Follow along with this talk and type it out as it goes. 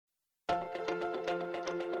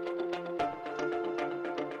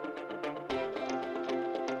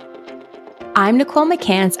I'm Nicole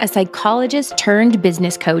McCants, a psychologist turned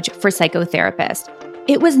business coach for psychotherapists.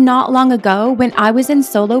 It was not long ago when I was in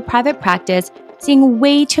solo private practice, seeing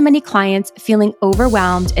way too many clients feeling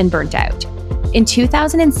overwhelmed and burnt out. In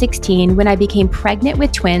 2016, when I became pregnant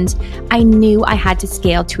with twins, I knew I had to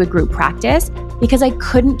scale to a group practice because I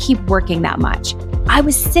couldn't keep working that much. I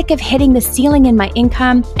was sick of hitting the ceiling in my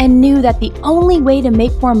income and knew that the only way to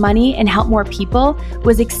make more money and help more people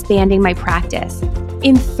was expanding my practice.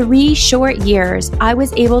 In 3 short years, I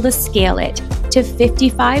was able to scale it to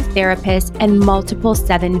 55 therapists and multiple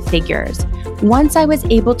 7 figures. Once I was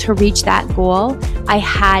able to reach that goal, I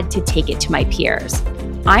had to take it to my peers.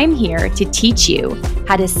 I'm here to teach you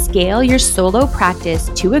how to scale your solo practice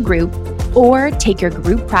to a group or take your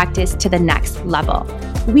group practice to the next level.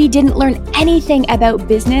 We didn't learn anything about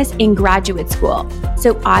business in graduate school,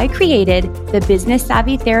 so I created the Business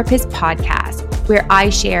Savvy Therapist podcast, where I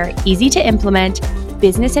share easy to implement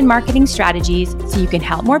business and marketing strategies so you can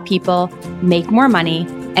help more people, make more money,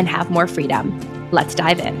 and have more freedom. Let's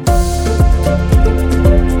dive in.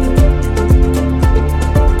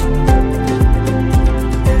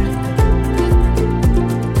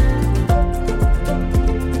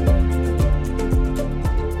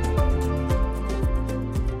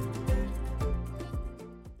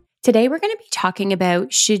 Today, we're going to be talking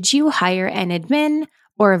about, should you hire an admin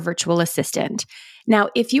or a virtual assistant? Now,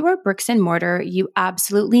 if you are bricks and mortar, you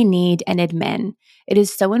absolutely need an admin. It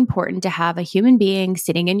is so important to have a human being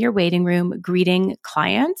sitting in your waiting room greeting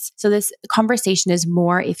clients. So this conversation is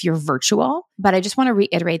more if you're virtual, but I just want to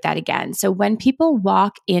reiterate that again. So when people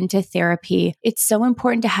walk into therapy, it's so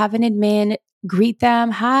important to have an admin. Greet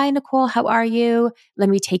them. Hi, Nicole, how are you? Let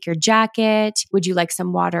me take your jacket. Would you like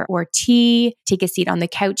some water or tea? Take a seat on the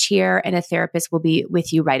couch here, and a therapist will be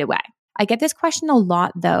with you right away. I get this question a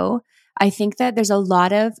lot, though. I think that there's a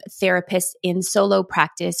lot of therapists in solo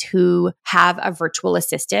practice who have a virtual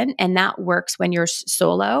assistant, and that works when you're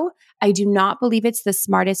solo. I do not believe it's the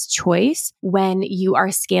smartest choice when you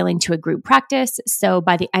are scaling to a group practice. So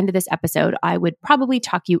by the end of this episode, I would probably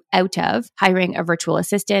talk you out of hiring a virtual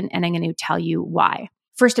assistant, and I'm going to tell you why.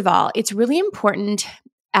 First of all, it's really important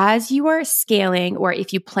as you are scaling, or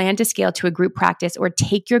if you plan to scale to a group practice or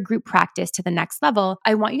take your group practice to the next level,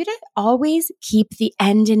 I want you to always keep the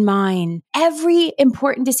end in mind. Every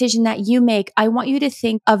important decision that you make, I want you to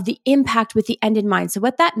think of the impact with the end in mind. So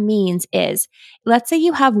what that means is, let's say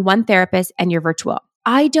you have one therapist and you're virtual.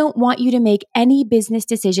 I don't want you to make any business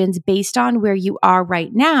decisions based on where you are right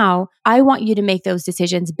now. I want you to make those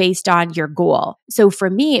decisions based on your goal. So for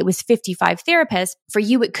me, it was 55 therapists. For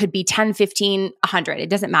you, it could be 10, 15, 100. It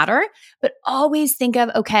doesn't matter. But always think of,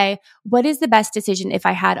 okay, what is the best decision if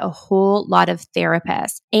I had a whole lot of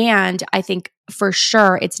therapists? And I think for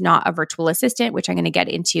sure, it's not a virtual assistant, which I'm going to get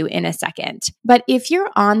into in a second. But if you're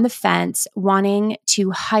on the fence wanting to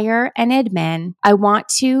hire an admin, I want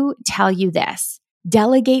to tell you this.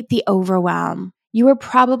 Delegate the overwhelm. You are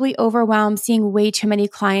probably overwhelmed seeing way too many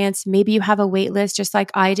clients. Maybe you have a wait list just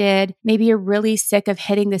like I did. Maybe you're really sick of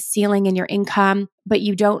hitting the ceiling in your income, but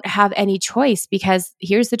you don't have any choice because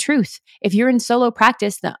here's the truth. If you're in solo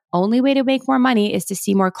practice, the only way to make more money is to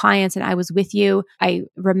see more clients. And I was with you. I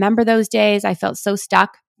remember those days. I felt so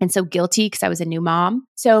stuck and so guilty because I was a new mom.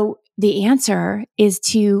 So the answer is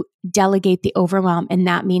to delegate the overwhelm, and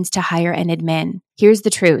that means to hire an admin. Here's the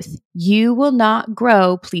truth. You will not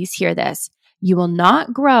grow, please hear this. You will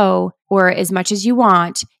not grow, or as much as you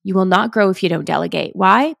want, you will not grow if you don't delegate.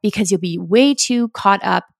 Why? Because you'll be way too caught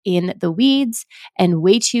up in the weeds and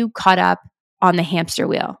way too caught up on the hamster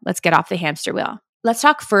wheel. Let's get off the hamster wheel. Let's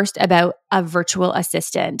talk first about a virtual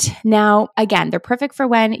assistant. Now, again, they're perfect for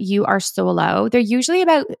when you are solo. They're usually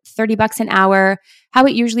about $30 an hour. How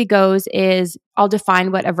it usually goes is I'll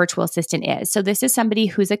define what a virtual assistant is. So this is somebody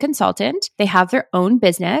who's a consultant. They have their own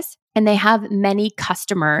business and they have many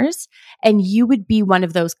customers, and you would be one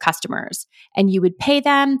of those customers and you would pay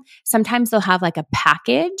them. Sometimes they'll have like a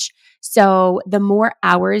package. So the more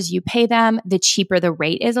hours you pay them, the cheaper the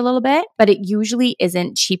rate is a little bit, but it usually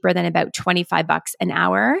isn't cheaper than about $25 an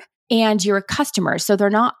hour. And you're a customer. So they're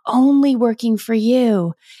not only working for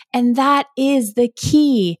you. And that is the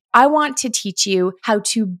key. I want to teach you how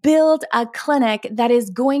to build a clinic that is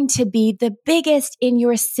going to be the biggest in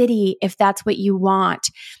your city, if that's what you want.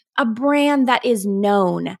 A brand that is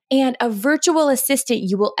known, and a virtual assistant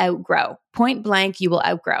you will outgrow. Point blank, you will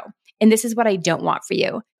outgrow. And this is what I don't want for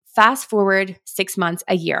you. Fast forward 6 months,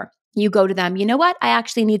 a year. You go to them, you know what? I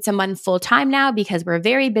actually need someone full time now because we're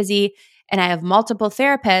very busy and I have multiple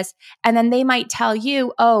therapists. And then they might tell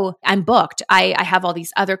you, oh, I'm booked. I have all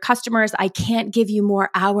these other customers. I can't give you more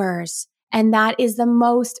hours. And that is the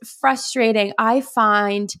most frustrating. I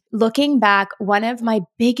find, looking back, one of my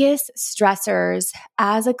biggest stressors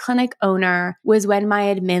as a clinic owner was when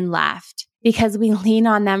my admin left, because we lean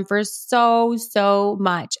on them for so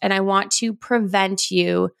much. And I want to prevent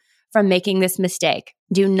you from making this mistake.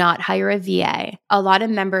 Do not hire a VA. A lot of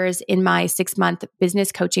members in my 6-month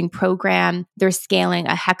business coaching program, they're scaling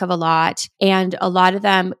a heck of a lot. And a lot of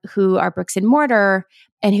them who are bricks and mortar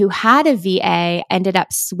and who had a VA ended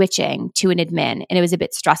up switching to an admin. And it was a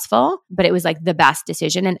bit stressful, but it was like the best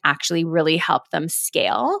decision and actually really helped them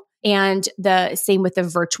scale. And the same with the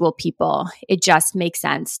virtual people. It just makes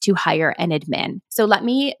sense to hire an admin. So let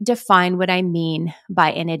me define what I mean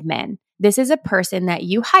by an admin. This is a person that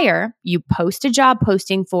you hire, you post a job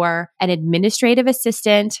posting for an administrative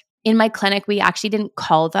assistant. In my clinic, we actually didn't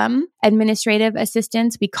call them administrative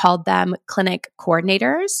assistants. We called them clinic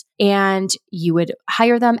coordinators, and you would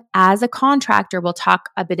hire them as a contractor. We'll talk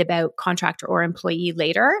a bit about contractor or employee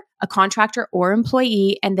later. A contractor or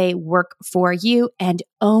employee, and they work for you and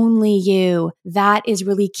only you. That is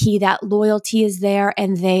really key. That loyalty is there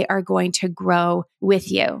and they are going to grow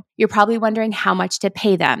with you. You're probably wondering how much to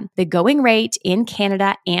pay them. The going rate in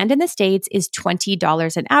Canada and in the States is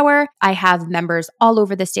 $20 an hour. I have members all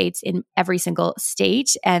over the States in every single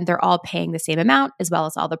state, and they're all paying the same amount as well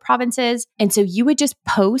as all the provinces. And so you would just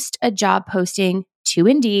post a job posting to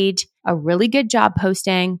Indeed, a really good job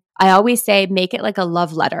posting. I always say, make it like a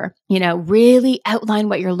love letter, really outline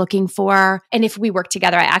what you're looking for. And if we work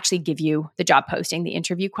together, I actually give you the job posting, the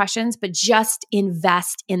interview questions, but just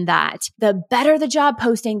invest in that. The better the job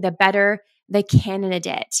posting, the better the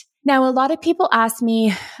candidate. Now, a lot of people ask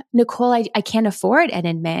me, Nicole, I can't afford an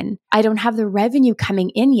admin. I don't have the revenue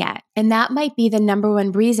coming in yet. And that might be the number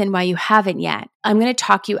one reason why you haven't yet. I'm going to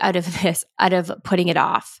talk you out of this, out of putting it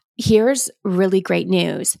off. Here's really great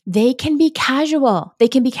news. They can be casual.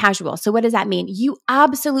 So what does that mean? You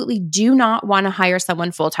absolutely do not want to hire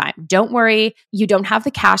someone full-time. Don't worry. You don't have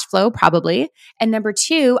the cash flow probably. And number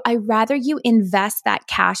 2, I'd rather you invest that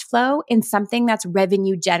cash flow in something that's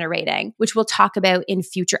revenue generating, which we'll talk about in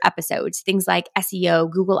future episodes. Things like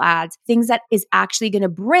SEO, Google Ads, things that is actually going to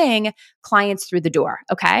bring clients through the door.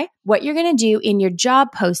 Okay. What you're going to do in your job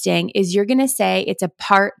posting is you're going to say it's a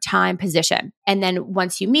part-time position. And then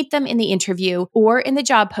once you meet them in the interview or in the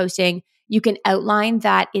job posting, you can outline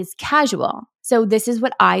that is casual. So this is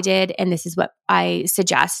what I did, and this is what I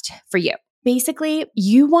suggest for you. Basically,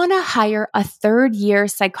 you want to hire a 3rd-year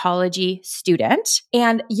psychology student,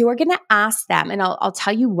 and you're going to ask them, and I'll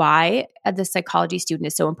tell you why the psychology student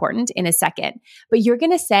is so important in a second, but you're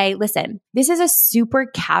going to say, listen, this is a super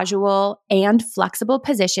casual and flexible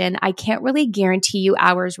position. I can't really guarantee you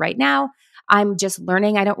hours right now. I'm just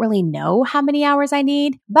learning. I don't really know how many hours I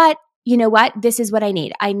need, but you know what? This is what I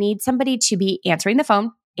need. I need somebody to be answering the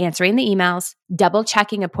phone, answering the emails, double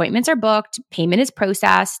checking appointments are booked, payment is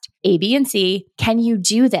processed, A, B, and C. Can you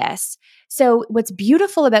do this? So what's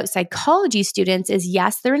beautiful about psychology students is,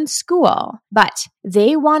 yes, they're in school, but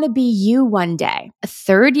they want to be you one day. A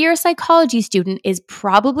 3rd-year psychology student is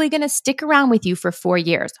probably going to stick around with you for 4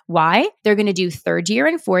 years. Why? They're going to do 3rd year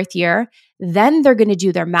and 4th year. Then they're going to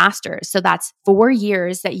do their master's. So that's 4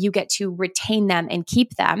 years that you get to retain them and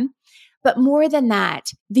keep them. But more than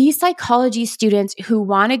that, these psychology students who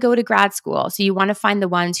want to go to grad school, so you want to find the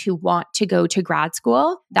ones who want to go to grad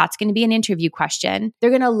school, that's going to be an interview question.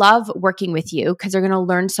 They're going to love working with you because they're going to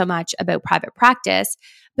learn so much about private practice.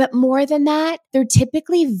 But more than that, they're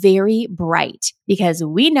typically very bright, because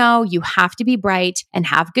we know you have to be bright and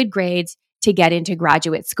have good grades to get into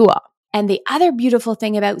graduate school. And the other beautiful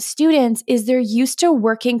thing about students is they're used to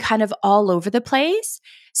working kind of all over the place.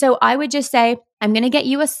 So I would just say, I'm going to get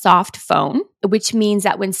you a soft phone, which means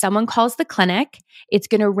that when someone calls the clinic, it's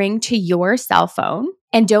going to ring to your cell phone.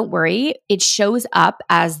 And don't worry, it shows up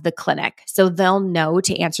as the clinic. So they'll know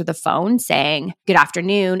to answer the phone saying, good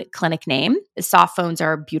afternoon, clinic name. The soft phones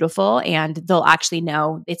are beautiful, and they'll actually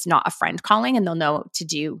know it's not a friend calling, and they'll know to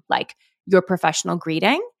do like your professional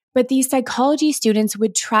greeting. But these psychology students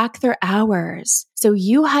would track their hours. So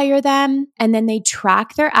you hire them, and then they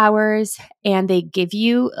track their hours, and they give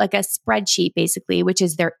you like a spreadsheet basically, which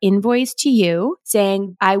is their invoice to you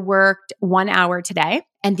saying, I worked 1 hour today,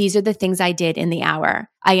 and these are the things I did in the hour.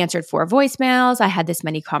 I answered 4 voicemails. I had this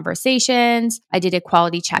many conversations. I did a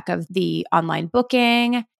quality check of the online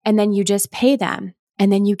booking, and then you just pay them.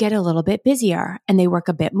 And then you get a little bit busier and they work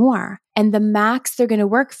a bit more. And the max they're going to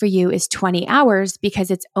work for you is 20 hours because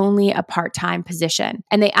it's only a part-time position.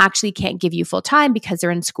 And they actually can't give you full-time because they're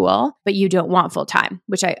in school, but you don't want full-time,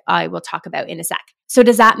 which I will talk about in a sec. So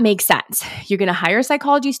does that make sense? You're going to hire a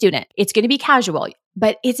psychology student. It's going to be casual,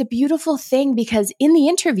 but it's a beautiful thing because in the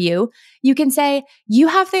interview, you can say, you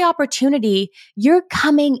have the opportunity. You're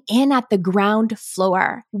coming in at the ground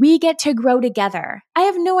floor. We get to grow together. I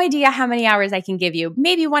have no idea how many hours I can give you.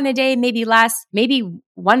 Maybe one a day, maybe less. Maybe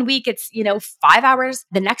one week it's, 5 hours.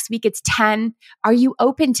 The next week it's 10. Are you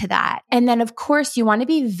open to that? And then of course you want to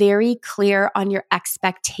be very clear on your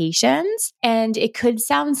expectations. And it could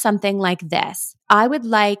sound something like this. I would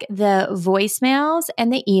like the voicemails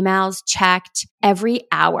and the emails checked every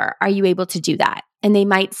hour. Are you able to do that? And they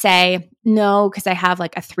might say, no, because I have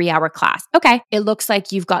like a 3-hour class. Okay. It looks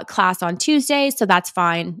like you've got class on Tuesday. So that's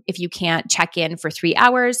fine if you can't check in for 3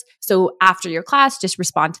 hours. So after your class, just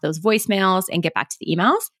respond to those voicemails and get back to the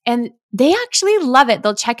emails. And they actually love it.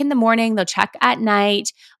 They'll check in the morning. They'll check at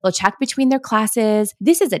night. They'll check between their classes.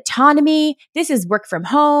 This is autonomy. This is work from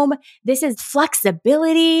home. This is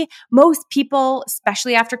flexibility. Most people,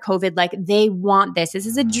 especially after COVID, they want this. This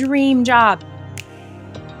is a dream job.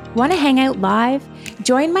 Want to hang out live?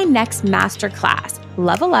 Join my next masterclass,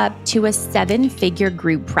 Level Up to a 7-Figure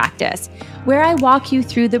Group Practice, where I walk you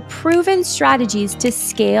through the proven strategies to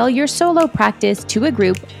scale your solo practice to a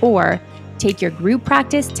group or take your group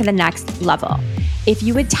practice to the next level. If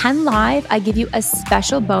you attend live, I give you a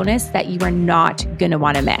special bonus that you are not going to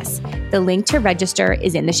want to miss. The link to register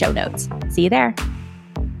is in the show notes. See you there.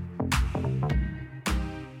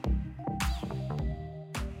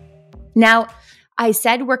 Now, I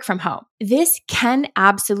said work from home. This can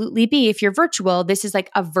absolutely be, if you're virtual, this is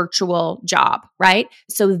like a virtual job, right?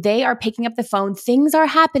 So they are picking up the phone, things are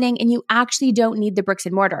happening, and you actually don't need the bricks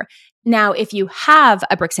and mortar. Now, if you have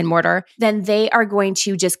a bricks and mortar, then they are going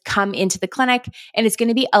to just come into the clinic and it's going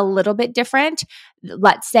to be a little bit different.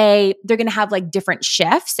 Let's say they're going to have different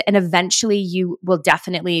shifts, and eventually you will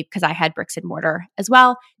definitely, because I had bricks and mortar as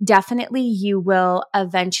well, definitely you will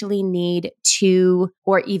eventually need 2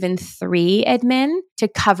 or even 3 admin to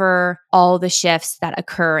cover all the shifts that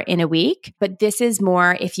occur in a week. But this is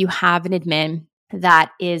more if you have an admin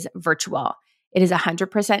that is virtual. It is 100%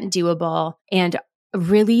 doable and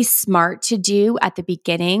really smart to do at the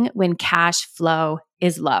beginning when cash flow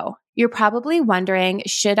is low. You're probably wondering,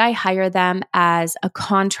 should I hire them as a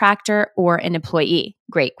contractor or an employee?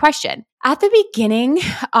 Great question. At the beginning,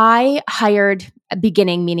 I hired,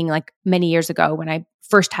 meaning many years ago when I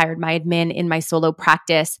first hired my admin in my solo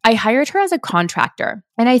practice, I hired her as a contractor.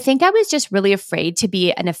 And I think I was just really afraid to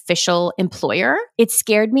be an official employer. It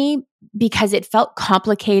scared me because it felt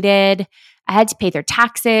complicated. I had to pay their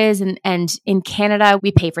taxes. And in Canada,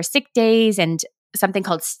 we pay for sick days and something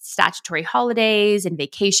called statutory holidays and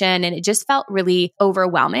vacation. And it just felt really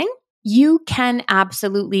overwhelming. You can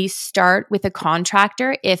absolutely start with a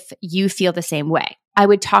contractor if you feel the same way. I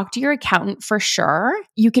would talk to your accountant for sure.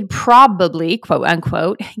 You could probably, quote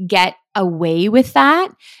unquote, get away with that.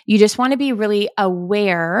 You just want to be really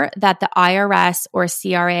aware that the IRS or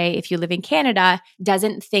CRA, if you live in Canada,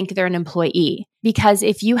 doesn't think they're an employee. Because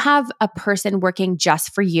if you have a person working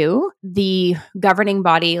just for you, the governing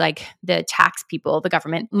body, like the tax people, the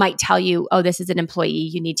government, might tell you, oh, this is an employee,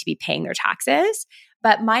 you need to be paying their taxes.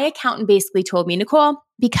 But my accountant basically told me, Nicole,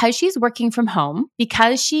 because she's working from home,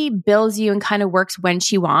 because she bills you and kind of works when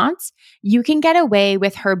she wants, you can get away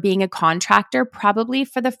with her being a contractor probably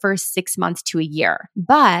for the first 6 months to a year.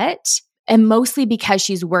 And mostly because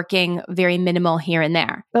she's working very minimal here and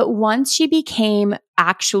there. But once she became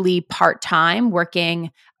actually part-time,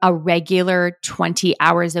 working a regular 20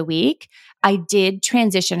 hours a week, I did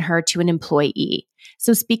transition her to an employee.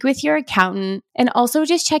 So speak with your accountant and also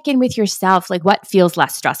just check in with yourself, what feels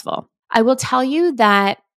less stressful. I will tell you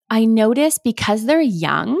that I notice because they're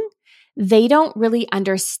young, they don't really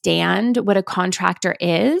understand what a contractor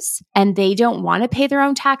is and they don't want to pay their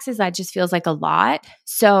own taxes. That just feels like a lot.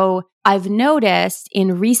 So I've noticed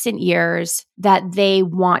in recent years that they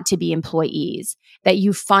want to be employees, that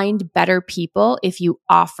you find better people if you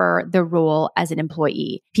offer the role as an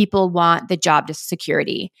employee. People want the job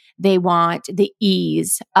security. They want the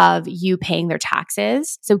ease of you paying their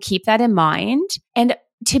taxes. So keep that in mind. And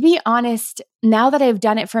to be honest, now that I've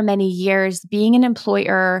done it for many years, being an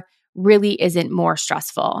employer really isn't more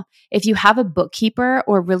stressful. If you have a bookkeeper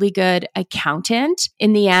or really good accountant,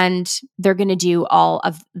 in the end, they're going to do all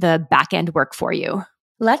of the back end work for you.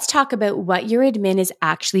 Let's talk about what your admin is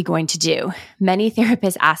actually going to do. Many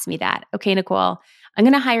therapists ask me that. Okay, Nicole, I'm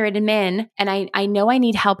going to hire an admin and I know I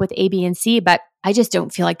need help with A, B, and C, but I just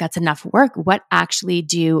don't feel like that's enough work. What actually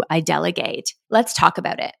do I delegate? Let's talk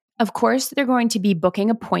about it. Of course, they're going to be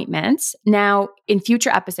booking appointments. Now, in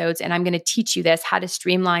future episodes, and I'm going to teach you this, how to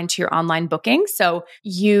streamline to your online booking. So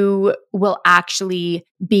you will actually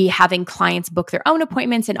be having clients book their own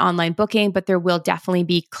appointments in online booking, but there will definitely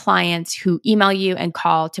be clients who email you and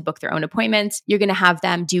call to book their own appointments. You're going to have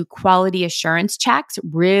them do quality assurance checks,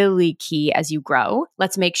 really key as you grow.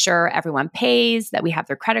 Let's make sure everyone pays, that we have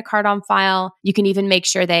their credit card on file. You can even make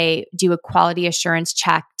sure they do a quality assurance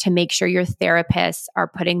check to make sure your therapists are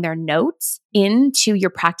putting their notes into your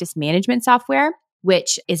practice management software,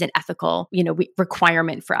 which is an ethical,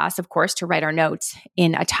 requirement for us, of course, to write our notes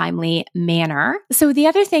in a timely manner. So the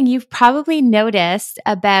other thing you've probably noticed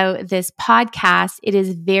about this podcast, it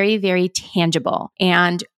is very, very tangible.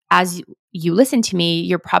 And as you listen to me,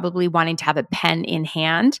 you're probably wanting to have a pen in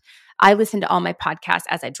hand. I listen to all my podcasts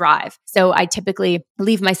as I drive. So I typically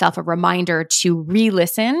leave myself a reminder to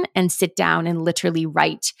re-listen and sit down and literally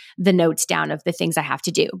write the notes down of the things I have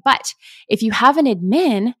to do. But if you have an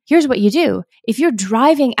admin, here's what you do. If you're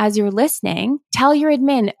driving as you're listening, tell your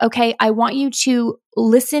admin, okay, I want you to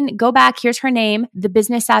listen, go back. Here's her name, the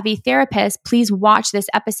Business Savvy Therapist. Please watch this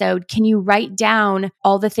episode. Can you write down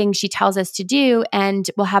all the things she tells us to do? And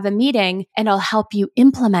we'll have a meeting and I'll help you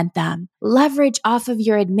implement them. Leverage off of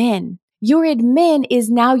your admin. Your admin is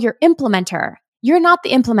now your implementer. You're not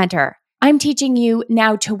the implementer. I'm teaching you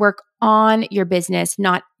now to work on your business,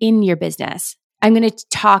 not in your business. I'm going to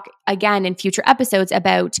talk again in future episodes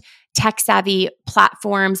about tech savvy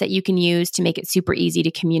platforms that you can use to make it super easy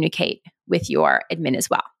to communicate with your admin as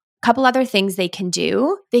well. A couple other things they can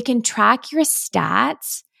do. They can track your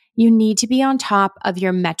stats. You need to be on top of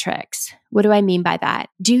your metrics. What do I mean by that?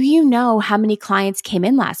 Do you know how many clients came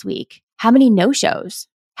in last week? How many no-shows?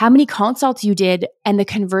 How many consults you did and the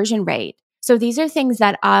conversion rate? So these are things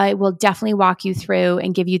that I will definitely walk you through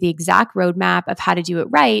and give you the exact roadmap of how to do it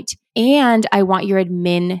right. And I want your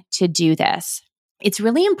admin to do this. It's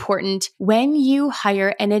really important when you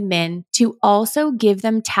hire an admin to also give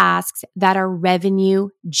them tasks that are revenue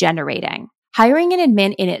generating. Hiring an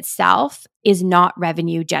admin in itself is not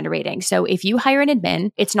revenue generating. So if you hire an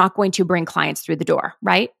admin, it's not going to bring clients through the door,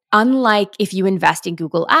 right? Unlike if you invest in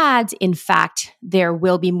Google Ads, in fact, there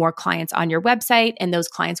will be more clients on your website and those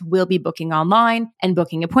clients will be booking online and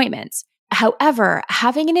booking appointments. However,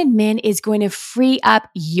 having an admin is going to free up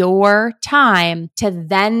your time to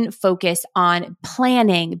then focus on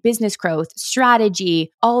planning, business growth,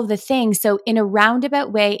 strategy, all of the things. So in a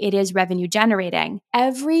roundabout way, it is revenue generating.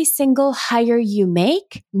 Every single hire you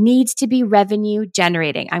make needs to be revenue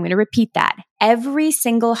generating. I'm going to repeat that. Every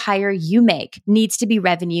single hire you make needs to be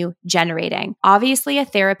revenue generating. Obviously, a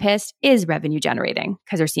therapist is revenue generating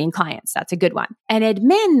because they're seeing clients. That's a good one. An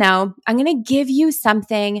admin, though, I'm going to give you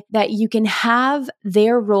something that you can have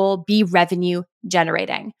their role be revenue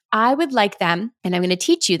generating. I would like them, and I'm going to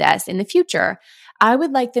teach you this in the future, I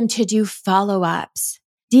would like them to do follow-ups.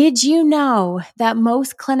 Did you know that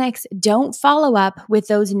most clinics don't follow up with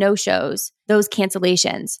those no-shows, those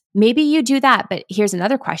cancellations? Maybe you do that, but here's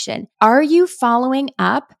another question. Are you following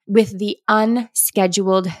up with the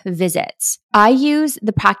unscheduled visits? I use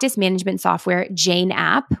the practice management software Jane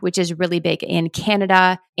app, which is really big in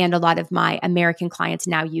Canada, and a lot of my American clients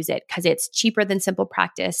now use it because it's cheaper than Simple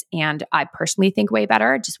Practice, and I personally think way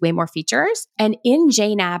better, just way more features. And in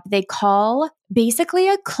Jane app, they call basically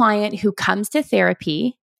a client who comes to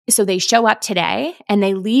therapy. So they show up today and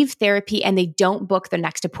they leave therapy and they don't book their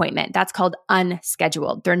next appointment. That's called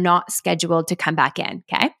unscheduled. They're not scheduled to come back in.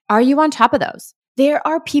 Okay. Are you on top of those? There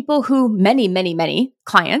are people who, many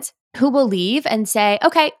clients who will leave and say,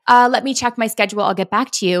 okay, let me check my schedule. I'll get back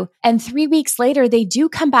to you. And 3 weeks later, they do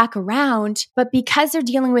come back around, but because they're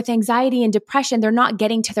dealing with anxiety and depression, they're not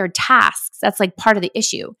getting to their tasks. That's like part of the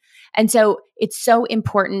issue. And so it's so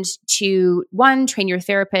important to, one, train your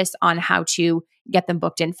therapist on how to get them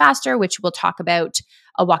booked in faster, which we'll talk about.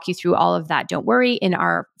 I'll walk you through all of that. Don't worry in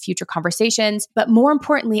our future conversations. But more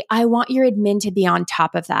importantly, I want your admin to be on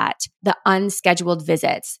top of that, the unscheduled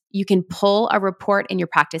visits. You can pull a report in your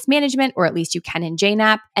practice management, or at least you can in Jane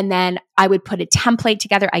app. And then I would put a template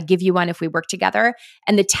together. I give you one if we work together.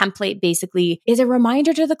 And the template basically is a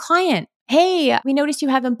reminder to the client. Hey, we noticed you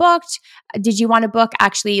haven't booked. Did you want to book?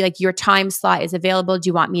 Actually, like your time slot is available. Do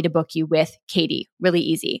you want me to book you with Katie? Really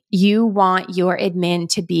easy. You want your admin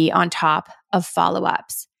to be on top of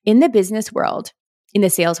follow-ups. In the business world, in the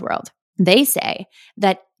sales world, they say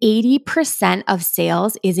that 80% of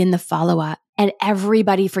sales is in the follow-up. And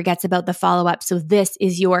everybody forgets about the follow-up. So this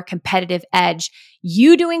is your competitive edge.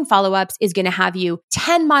 You doing follow-ups is going to have you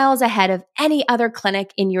 10 miles ahead of any other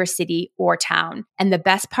clinic in your city or town. And the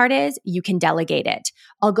best part is you can delegate it.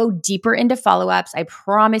 I'll go deeper into follow-ups, I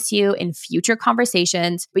promise you, in future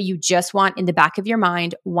conversations, but you just want in the back of your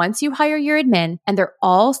mind, once you hire your admin and they're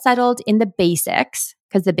all settled in the basics,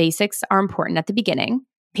 because the basics are important at the beginning,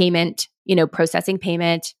 payment, processing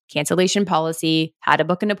payment, cancellation policy, how to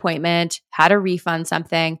book an appointment, how to refund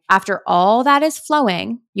something. After all that is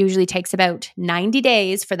flowing, usually takes about 90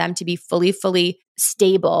 days for them to be fully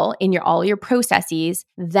stable in all your processes.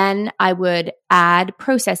 Then I would add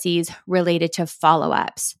processes related to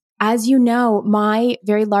follow-ups. As you know, my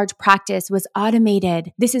very large practice was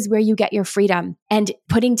automated. This is where you get your freedom. And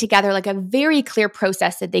putting together a very clear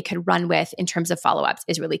process that they could run with in terms of follow-ups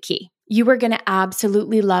is really key. You are going to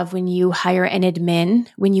absolutely love when you hire an admin,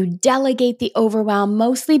 when you delegate the overwhelm,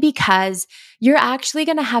 mostly because you're actually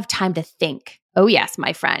going to have time to think. Oh yes,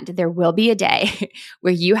 my friend, there will be a day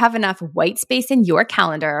where you have enough white space in your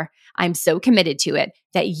calendar. I'm so committed to it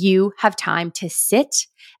that you have time to sit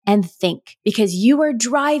and think, because you are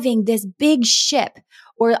driving this big ship,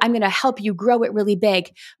 or I'm going to help you grow it really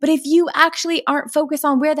big. But if you actually aren't focused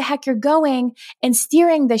on where the heck you're going and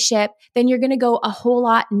steering the ship, then you're going to go a whole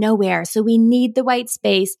lot nowhere. So we need the white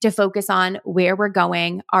space to focus on where we're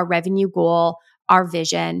going, our revenue goal, our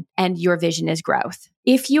vision, and your vision is growth.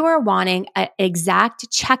 If you are wanting an exact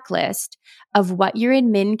checklist of what your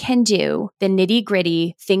admin can do, the nitty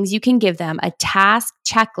gritty things you can give them, a task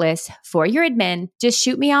checklist for your admin, just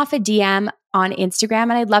shoot me off a DM on Instagram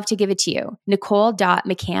and I'd love to give it to you.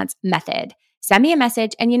 Nicole.McCantsMethod. Send me a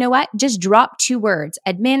message and you know what? Just drop 2 words,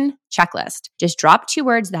 admin checklist. Just drop 2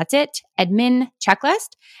 words. That's it. Admin checklist.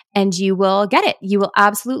 And you will get it. You will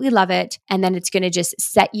absolutely love it. And then it's going to just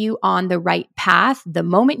set you on the right path. The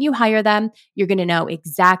moment you hire them, you're going to know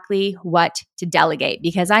exactly what to delegate,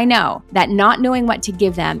 because I know that not knowing what to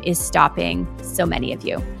give them is stopping so many of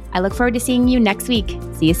you. I look forward to seeing you next week.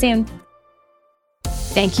 See you soon.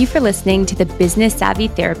 Thank you for listening to the Business Savvy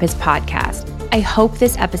Therapist podcast. I hope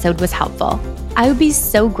this episode was helpful. I would be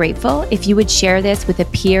so grateful if you would share this with a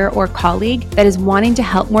peer or colleague that is wanting to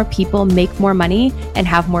help more people make more money and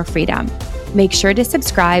have more freedom. Make sure to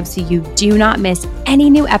subscribe so you do not miss any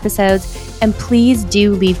new episodes, and please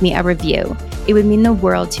do leave me a review. It would mean the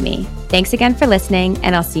world to me. Thanks again for listening,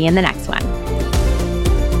 and I'll see you in the next one.